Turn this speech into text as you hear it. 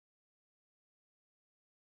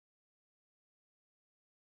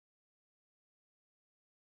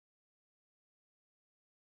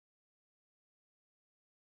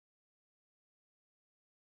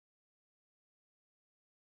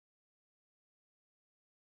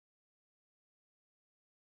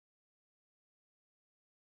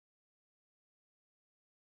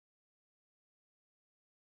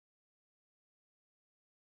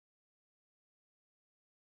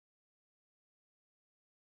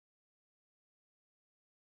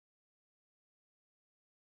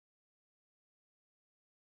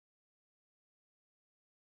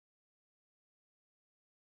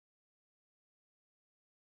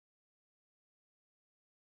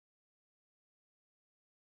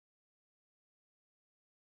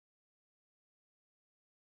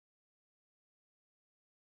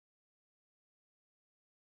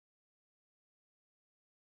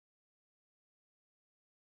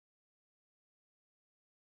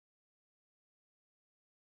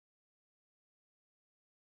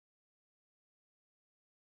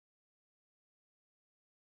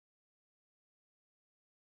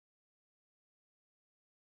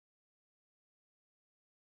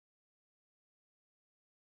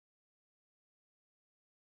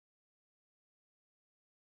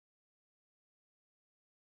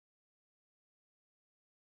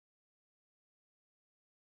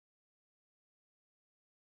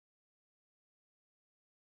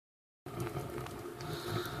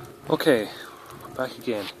Okay, back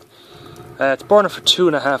again. It's burning for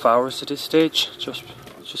 2.5 hours at this stage. It's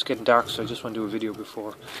just getting dark, so I just want to do a video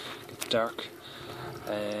before it gets dark.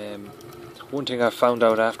 One thing I found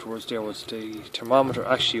out afterwards there was the thermometer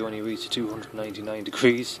actually only reached 299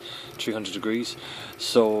 degrees, 300 degrees.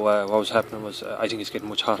 So what was happening was I think it's getting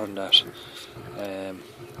much hotter than that.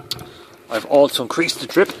 I've also increased the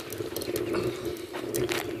drip.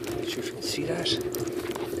 Not sure if you can see that.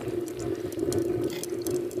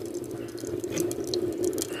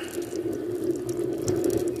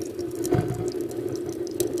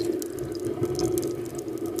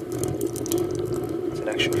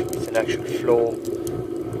 It's an actual flow,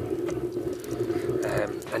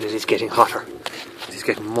 and it is getting hotter. It is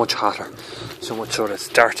getting much hotter, so much so that it's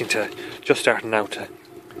just starting now to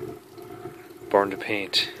burn the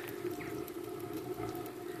paint,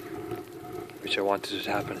 which I wanted it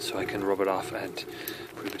to happen so I can rub it off and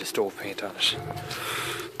put a bit of stove paint on it.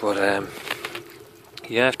 But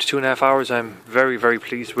yeah, after 2.5 hours, I'm very, very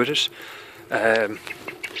pleased with it.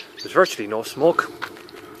 There's virtually no smoke.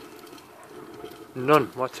 None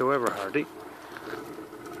whatsoever, hardly.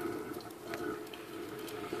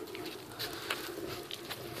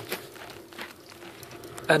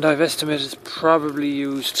 And I've estimated it's probably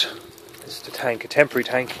used, this is the tank, a temporary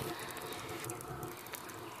tank.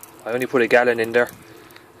 I only put a gallon in there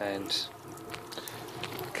and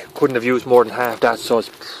couldn't have used more than half that, so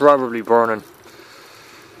it's probably burning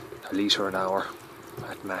a litre an hour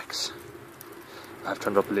at max. I've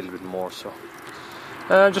turned up a little bit more, so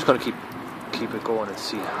I'm just going to keep it going and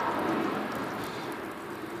see.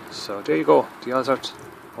 So there you go, the Ozzirt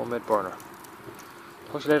homemade burner.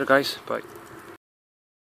 Talk to you later, guys. Bye.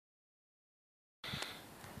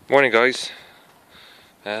 Morning, guys.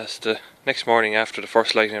 It's the next morning after the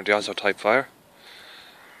first lighting of the Ozzirt type fire.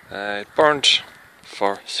 It burned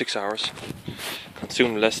for 6 hours,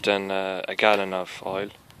 consumed less than a gallon of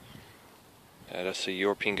oil. That's a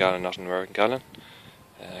European gallon, not an American gallon.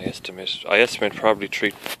 I estimate probably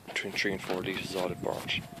between 3 and 4 litres is all it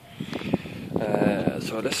burned.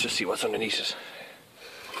 So let's just see what's underneath it.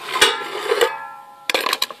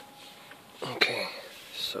 Okay,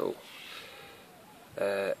 so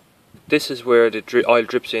this is where the oil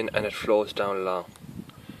drips in and it flows down along.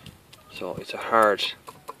 So it's a hard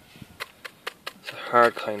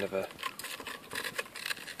kind of a.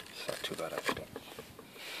 It's not too bad actually.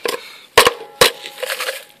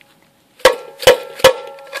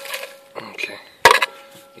 Okay,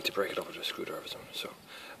 need to break it up with a screwdriver or something. So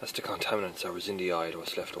that's the contaminants that was in the oil,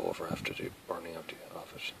 what's left over after the burning of it.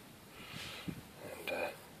 And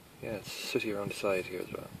yeah, it's sooty around the side here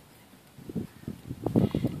as well.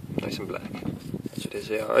 Nice and black. That's what they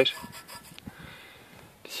say, alright?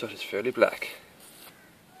 The soot is fairly black.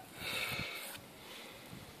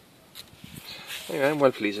 Anyway, I'm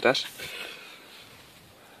well pleased with that.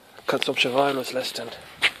 Consumption of oil was less than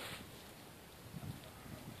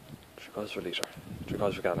 3 grams per litre. 3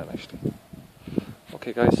 grams per gallon actually.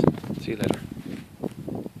 Okay guys, see you later.